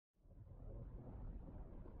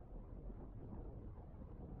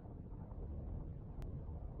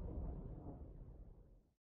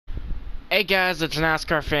Hey guys, it's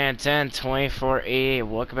NASCAR fan 1024A.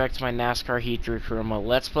 Welcome back to my NASCAR Heat 3 Career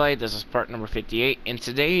Let's Play. This is part number 58, and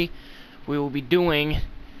today we will be doing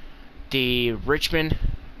the Richmond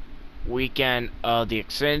weekend of the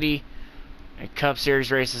Xfinity and Cup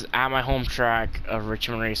Series races at my home track of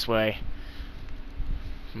Richmond Raceway.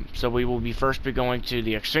 So we will be going to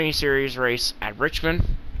the Xfinity Series race at Richmond.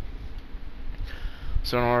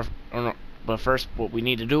 But first, what we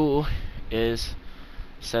need to do is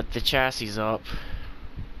set the chassis up.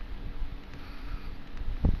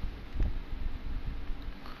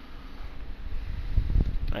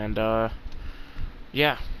 And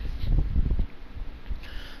yeah,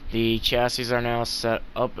 the chassis are now set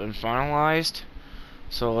up and finalized.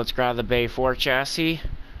 So let's grab the Bay 4 chassis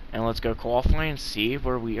and let's go qualify and see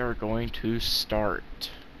where we are going to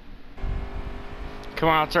start. Come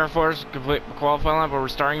on, turn 4 is complete qualifying line, but we're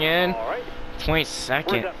starting in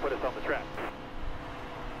 22nd.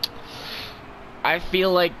 I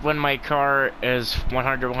feel like when my car is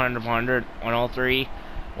 100, 100, 100 on all three,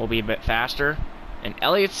 will be a bit faster. And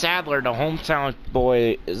Elliott Sadler, the hometown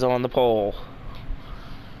boy, is on the pole.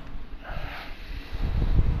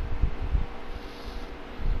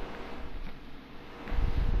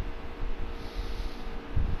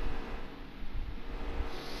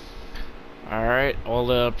 Alright, all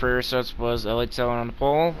the pre-resets was Elliott Sadler on the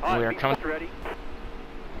pole. We are coming.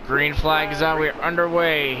 Green flag is out. We are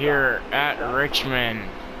underway here at Richmond.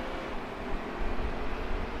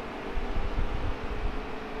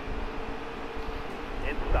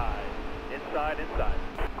 Inside.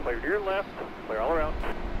 Clear to your left. Clear all around.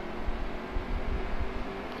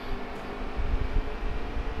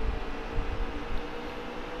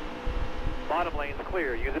 Bottom lane's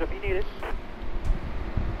clear. Use it if you need it.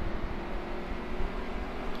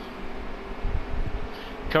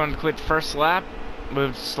 Coming to complete the first lap.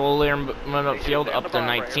 Moved slowly in the field up to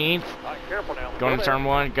 19th. Going to turn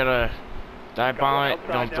 1. Gotta dive bomb it.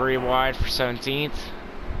 Going 3 wide for 17th.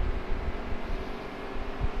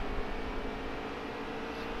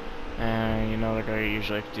 And you know they're gonna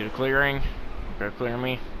usually do the clearing. They're gonna clear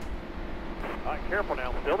me. Alright, careful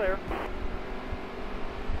now, still there.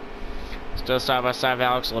 Still side by side with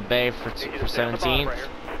Alex LeBay for 17th. Right,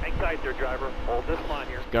 hang tight there, driver. Hold this line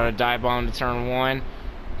here. Gonna dive bomb to turn 1.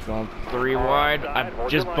 Going 3 wide. I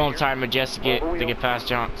just bumped Ty Majestic to get past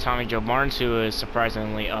Tommy Joe Barnes, who is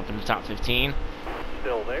surprisingly up in the top 15.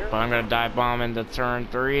 Still there. But I'm gonna dive bomb into turn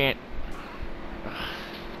 3.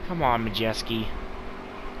 Come on, Majeski.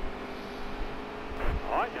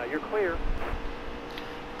 Alright, now you're clear.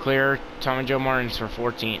 Clear Tommy Joe Martins for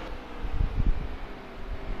 14th.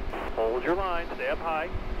 Hold your line, stay up high.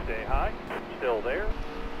 Stay high. Still there.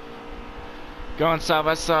 Going side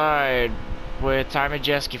by side with Ty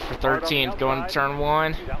Majeski for 13th. Going to turn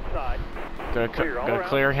 1. Gonna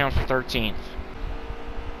clear him for 13th.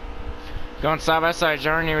 Going side by side,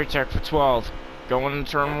 John Neretek for 12th. Going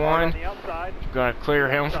to turn 1. Gonna clear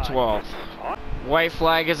him for 12th. White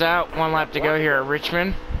flag is out. 1 lap to go here at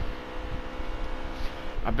Richmond.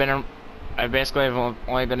 I basically have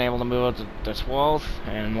only been able to move up to the 12th,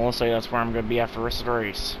 and mostly that's where I'm gonna be after the rest of the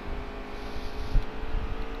race.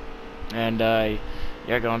 And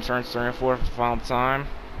yeah, going turns 3 and 4 for the final time.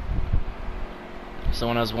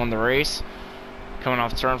 Someone has won the race. Coming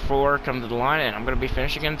off turn 4, come to the line, and I'm gonna be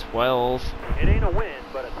finishing in 12th. It ain't a win,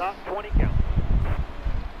 but a top 20 count.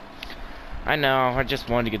 I know, I just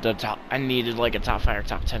wanted to get to the top. I needed like a top 5 or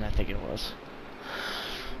top 10, I think it was.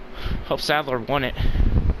 Hope Sadler won it.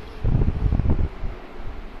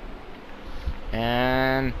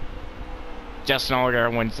 And Justin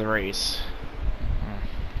Allgaier wins the race.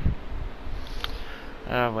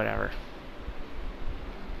 Whatever.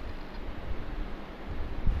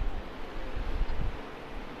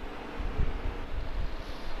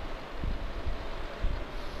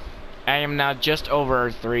 I am now just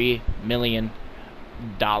over $3 million,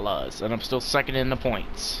 and I'm still second in the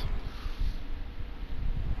points.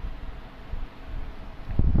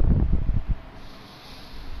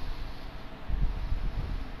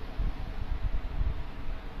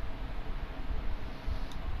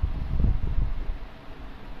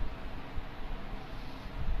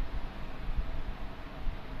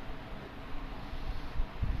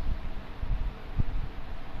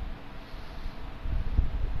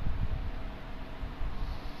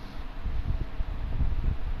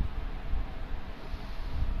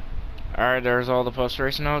 Alright, there's all the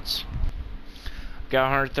post-race notes.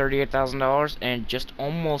 Got $138,000 and just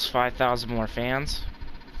almost 5,000 more fans.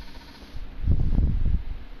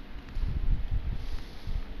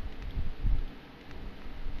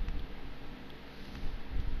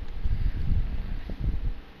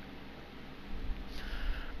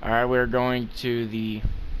 Alright, we're going to the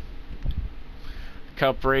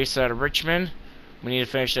Cup race out of Richmond. We need to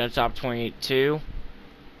finish in the top 28 too.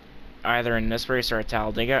 Either in this race or at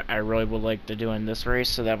Talladega. I really would like to do in this race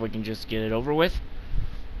so that we can just get it over with.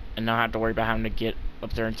 And not have to worry about having to get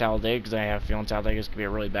up there in Talladega, because I have a feeling Talladega is going to be a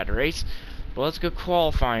really bad race. But let's go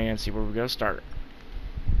qualifying and see where we're going to start.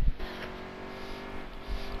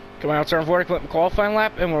 Coming out turn 4, clip the qualifying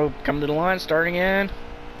lap, and we'll come to the line starting in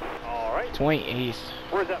All right. 28th.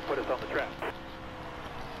 Where does that put us on the track?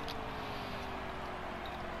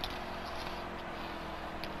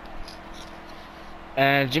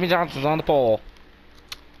 And Jimmy Johnson's on the pole.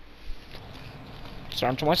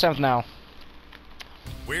 Starting 27th now.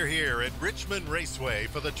 We're here at Richmond Raceway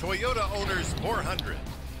for the Toyota Owners 400.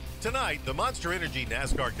 Tonight, the Monster Energy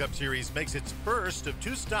NASCAR Cup Series makes its first of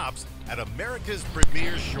 2 stops at America's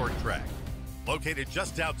premier short track. Located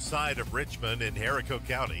just outside of Richmond in Jericho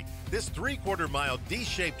County, this 3/4-mile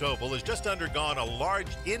D-shaped oval has just undergone a large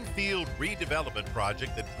infield redevelopment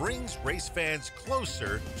project that brings race fans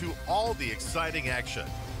closer to all the exciting action.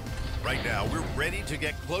 Right now, we're ready to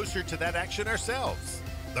get closer to that action ourselves.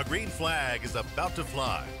 The green flag is about to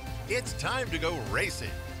fly. It's time to go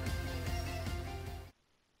racing.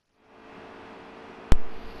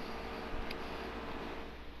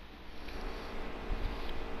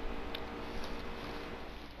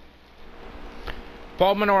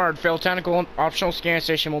 Paul Menard failed technical optional scan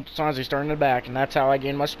station multiple times. He's starting in the back, and that's how I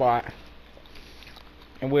gained my spot.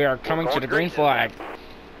 And we are coming to the green flag.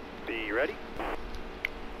 Be ready.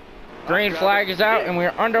 Green flag is out, and we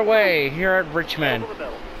are underway here at Richmond.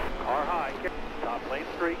 Car high. Top lane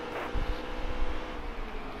straight.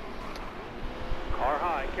 Car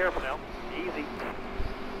high. Careful now. Easy.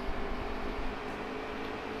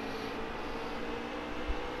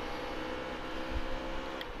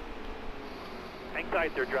 Hang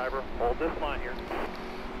tight there, driver. Hold this line here.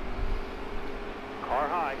 Car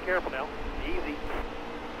high. Careful now. Easy.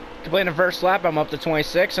 Completing the first lap, I'm up to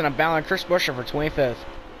 26, and I'm battling Chris Buescher for 25th.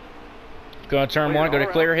 Go to turn 1, go to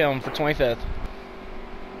clear him for 25th.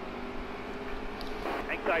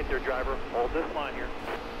 Hang tight there, driver. Hold this line here.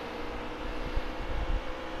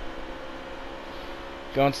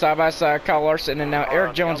 Going side by side, Kyle Larson, and now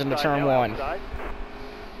Eric Jones into turn 1.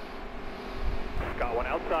 Got one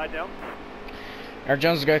outside now. Eric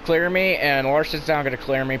Jones is going to clear me, and Larson's now going to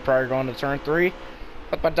clear me prior to going to turn 3.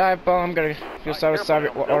 Up my dive bomb, I'm going to go side by side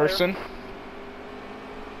with Larson.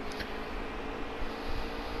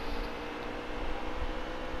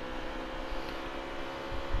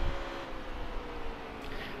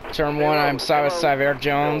 Turn 1, I'm side by side with Eric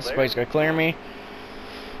Jones, but he's going to clear me.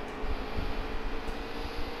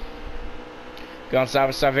 Going side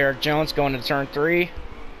by side with Eric Jones, going to turn 3.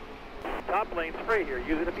 Top lane's free here.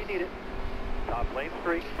 Use it if you need it. Top lane's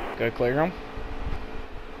free. Go clear him.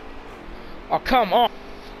 Oh, come on!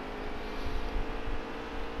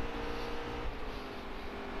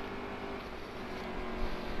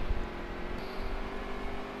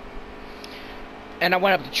 And I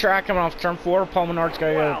went up the track, coming off turn 4. Paul Menard's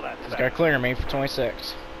gonna clear me for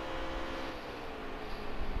 26.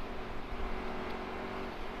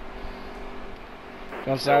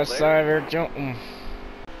 Going side by side, Eric Jones.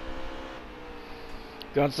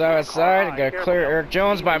 Going side by side, gotta clear Eric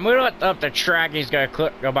Jones. By moving up the track, he's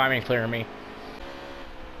gonna go by me and clear me.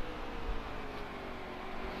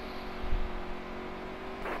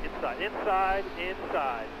 Inside, inside,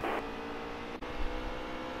 inside.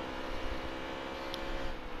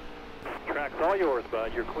 Track's all yours,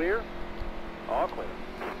 bud. You're clear? All clear.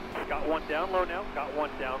 Got one down low now. Got one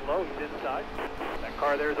down low. He's inside. That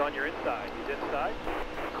car there is on your inside. He's inside.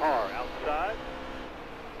 Car outside.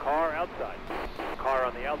 Car outside. Car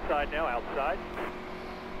on the outside now. Outside.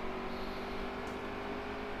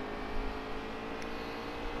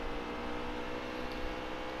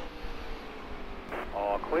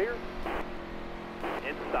 All clear.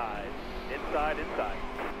 Inside. Inside, inside.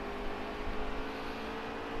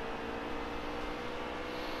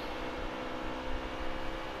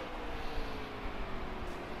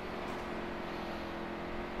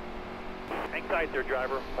 Hang tight there,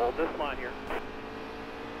 driver. Hold this line here.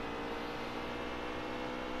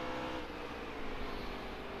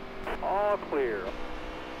 All clear.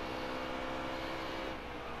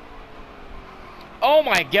 Oh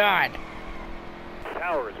my God!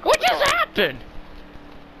 Tower is What just happened?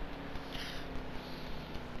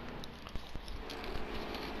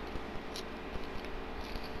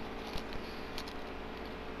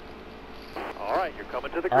 All right, you're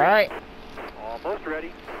coming to the green. All right. Almost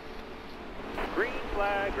ready. Green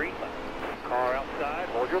flag, green flag. Car outside.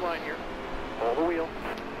 Hold your line here. Hold the wheel.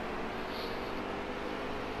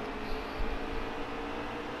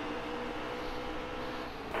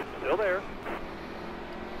 there.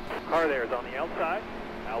 Car there is on the outside.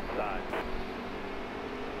 Outside.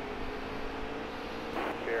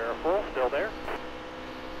 Careful, still there.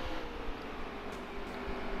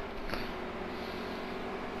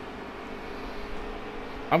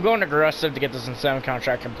 I'm going aggressive to get this incentive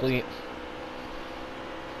contract complete.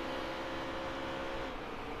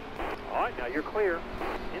 Alright, now you're clear.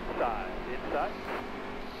 Inside, inside.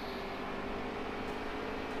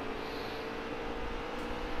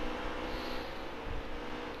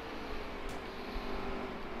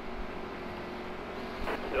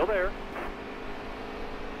 Still there.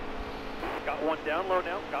 Got one down low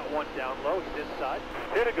now. Got one down low. He's inside.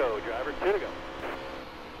 Two to go, driver. Two to go.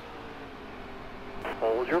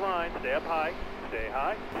 Hold your line. Stay up high. Stay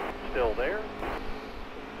high. Still there.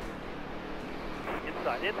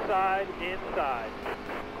 Inside, inside, inside.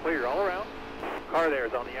 Clear all around. Car there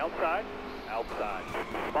is on the outside. Outside.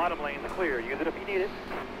 Bottom lane's clear. Use it if you need it.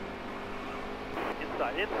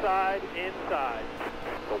 Inside, inside, inside.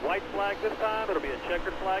 The white flag this time. It'll be a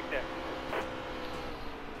checkered flag next.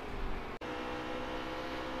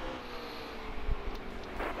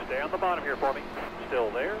 Stay on the bottom here for me. Still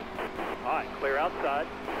there. All right, clear outside.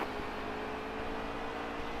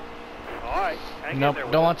 All right, hang in Nope, there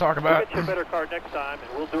with don't us. want to talk about We'll it. get you a better car next time,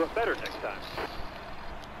 and we'll do it better next time.